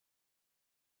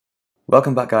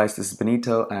Welcome back guys, this is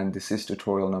Benito and this is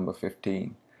tutorial number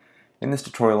 15. In this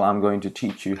tutorial I'm going to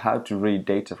teach you how to read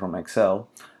data from Excel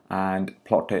and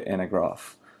plot it in a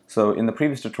graph. So in the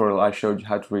previous tutorial I showed you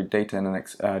how to read data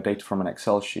from an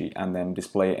Excel sheet and then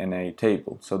display it in a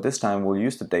table. So this time we'll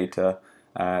use the data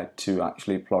to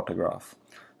actually plot a graph.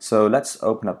 So let's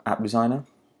open up AppDesigner.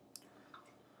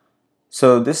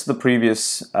 So this is the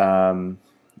previous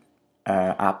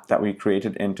app that we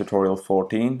created in tutorial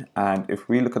 14, and if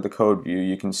we look at the code view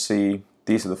you can see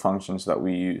these are the functions that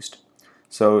we used.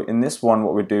 So in this one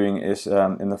what we're doing is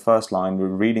in the first line we're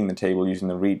reading the table using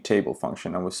the read table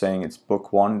function, and we're saying it's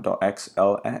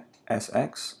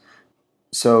book1.xlsx.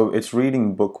 So it's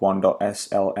reading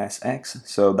book1.slsx,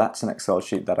 so that's an Excel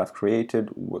sheet that I've created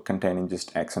containing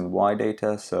just x and y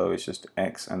data, so it's just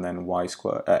x and then y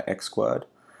squared, x squared.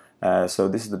 So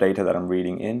this is the data that I'm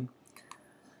reading in.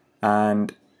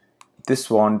 And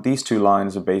these two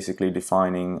lines are basically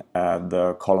defining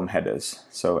the column headers,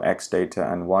 so X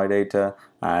data and Y data,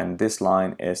 and this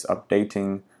line is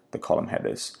updating the column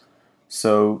headers.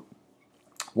 So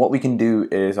what we can do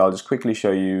is, I'll just quickly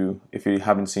show you, if you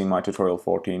haven't seen my tutorial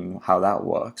 14, how that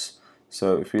works.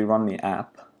 So if we run the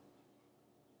app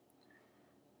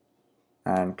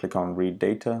and click on read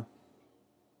data,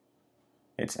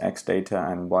 it's X data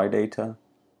and Y data.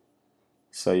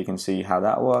 So you can see how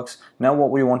that works. Now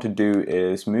what we want to do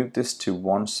is move this to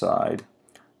one side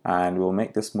and we'll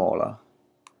make this smaller,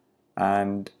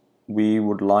 and we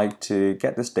would like to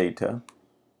get this data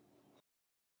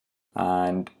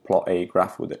and plot a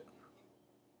graph with it.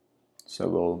 So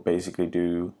we'll basically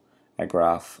do a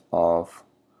graph of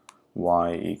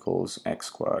y equals x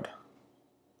squared.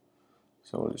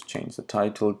 So we'll just change the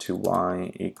title to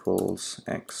y equals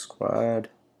x squared,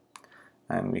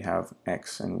 and we have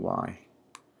x and y.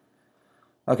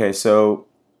 Okay, so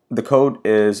the code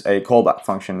is a callback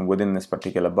function within this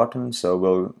particular button, so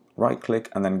we'll right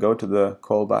click and then go to the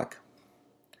callback.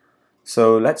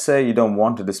 So let's say you don't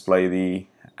want to display the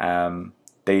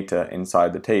data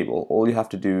inside the table. All you have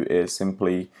to do is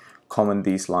simply comment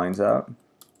these lines out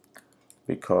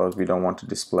because we don't want to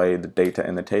display the data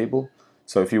in the table.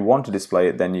 So if you want to display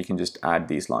it, then you can just add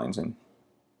these lines in.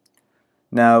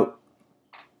 Now,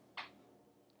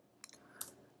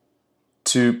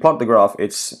 to plot the graph,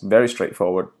 it's very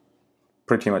straightforward,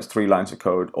 pretty much 3 lines of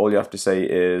code. All you have to say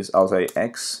is, I'll say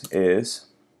x is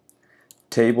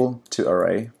table to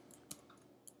array,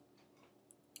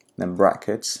 then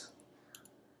brackets.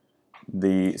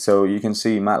 So you can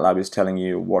see Matlab is telling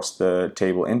you what's the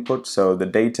table input. So the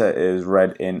data is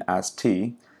read in as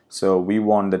t, so we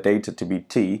want the data to be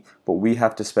t, but we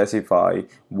have to specify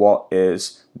what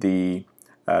is the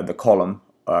column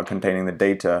containing the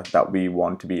data that we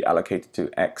want to be allocated to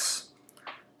x.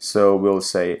 So we'll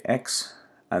say x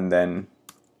and then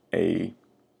a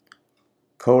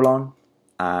colon,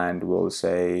 and we'll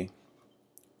say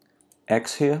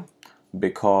x here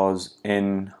because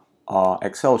in our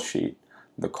Excel sheet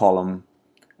the column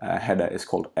header is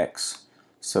called x.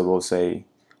 So we'll say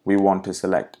we want to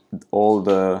select all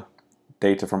the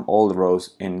data from all the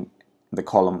rows in the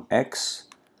column x,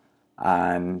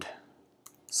 and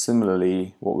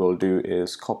similarly what we'll do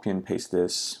is copy and paste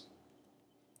this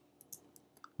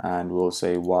and we'll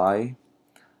say y,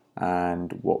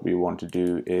 and what we want to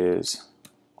do is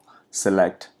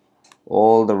select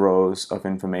all the rows of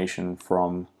information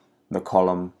from the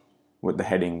column with the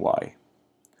heading y.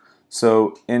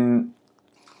 So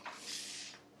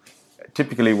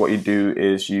typically what you do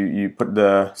is you put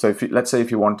let's say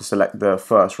if you want to select the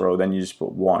first row, then you just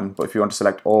put 1, but if you want to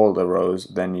select all the rows,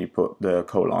 then you put the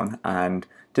colon. And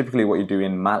typically what you do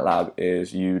in Matlab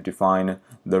is you define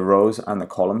the rows and the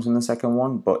columns in the second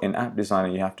one, but in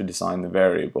AppDesigner you have to define the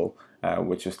variable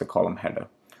which is the column header.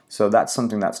 So that's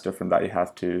something that's different that you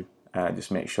have to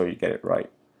just make sure you get it right.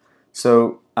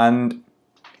 So, and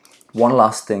one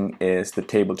last thing is the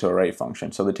table to array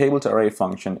function. So the table to array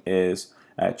function is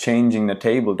changing the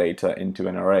table data into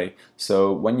an array.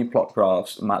 So when you plot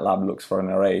graphs, Matlab looks for an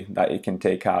array that it can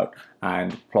take out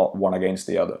and plot one against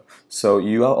the other. So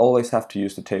you always have to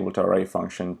use the table to array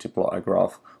function to plot a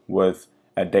graph with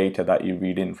a data that you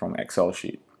read in from Excel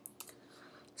sheet.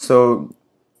 So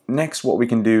next what we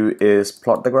can do is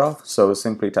plot the graph. So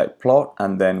simply type plot,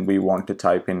 and then we want to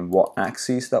type in what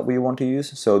axis that we want to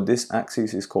use. So this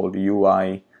axis is called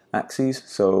UI axis,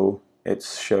 so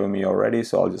it's showing me already,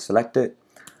 so I'll just select it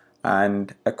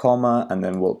and a comma, and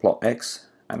then we'll plot x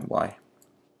and y.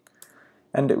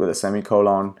 End it with a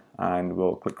semicolon and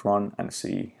we'll click run and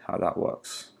see how that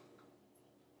works.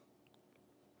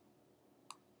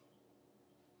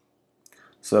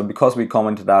 So because we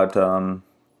commented out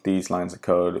these lines of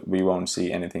code, we won't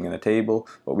see anything in the table,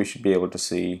 but we should be able to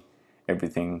see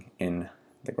everything in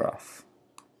the graph.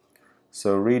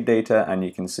 So read data, and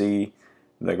you can see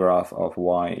the graph of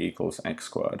y equals x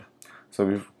squared.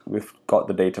 So we've got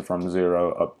the data from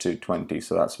 0 up to 20,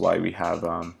 so that's why we have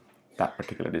that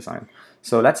particular design.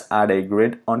 So let's add a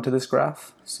grid onto this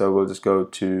graph. So we'll just go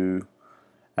to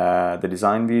the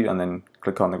design view and then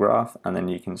click on the graph, and then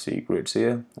you can see grids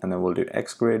here, and then we'll do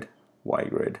x grid, y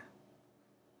grid,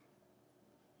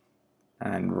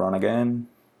 and run again.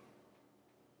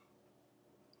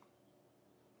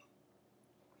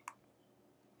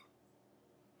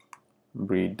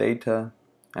 Read data,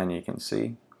 and you can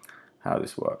see how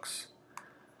this works.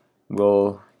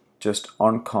 We'll just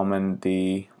uncomment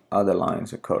the other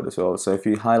lines of code as well. So if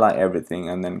you highlight everything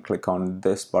and then click on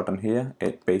this button here,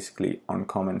 it basically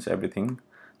uncomments everything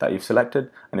that you've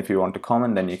selected, and if you want to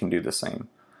comment, then you can do the same.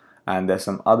 And there's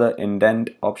some other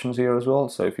indent options here as well.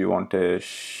 So if you want to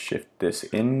shift this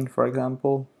in, for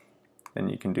example, then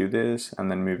you can do this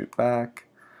and then move it back,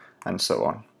 and so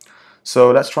on.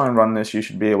 So let's try and run this. You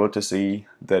should be able to see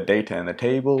the data in the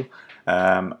table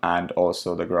and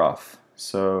also the graph.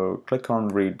 So click on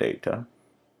read data.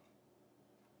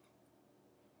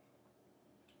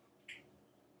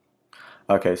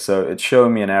 Okay, so it's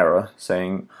showing me an error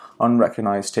saying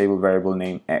unrecognized table variable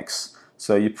name X.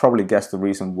 So you probably guessed the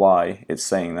reason why it's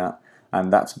saying that,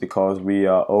 and that's because we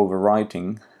are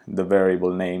overwriting the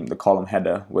variable name, the column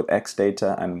header, with X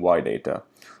data and Y data.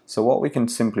 So what we can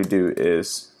simply do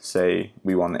is say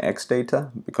we want the X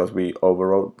data because we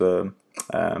overwrote the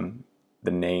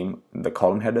name, the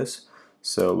column headers.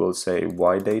 So we'll say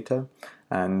Y data,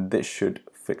 and this should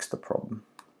fix the problem.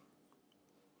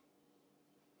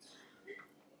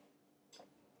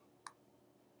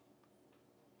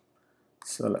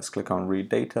 So let's click on read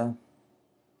data,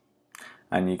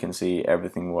 and you can see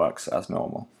everything works as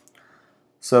normal.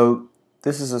 So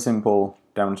this is a simple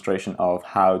demonstration of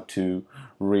how to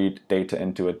read data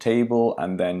into a table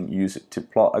and then use it to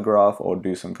plot a graph or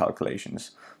do some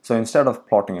calculations. So instead of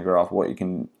plotting a graph, what you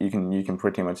can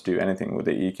pretty much do anything with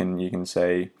it. You can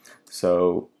say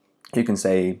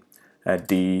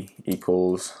D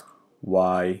equals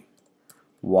y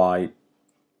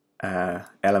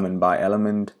element by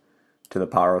element to the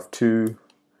power of 2,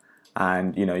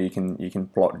 and you can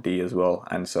plot D as well,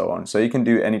 and so on. So you can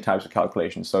do any types of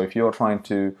calculations. So if you're trying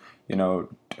to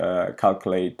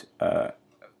calculate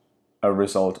a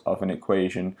result of an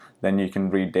equation, then you can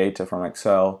read data from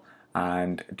Excel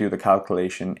and do the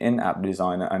calculation in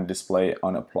AppDesigner and display it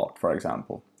on a plot, for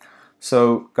example.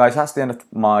 So guys, that's the end of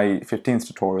my 15th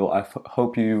tutorial. I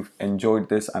hope you've enjoyed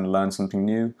this and learned something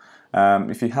new.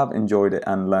 If you have enjoyed it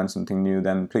and learned something new,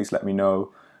 then please let me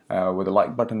know with a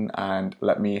like button, and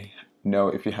let me know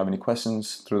if you have any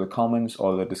questions through the comments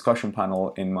or the discussion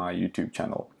panel in my YouTube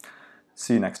channel.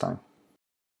 See you next time.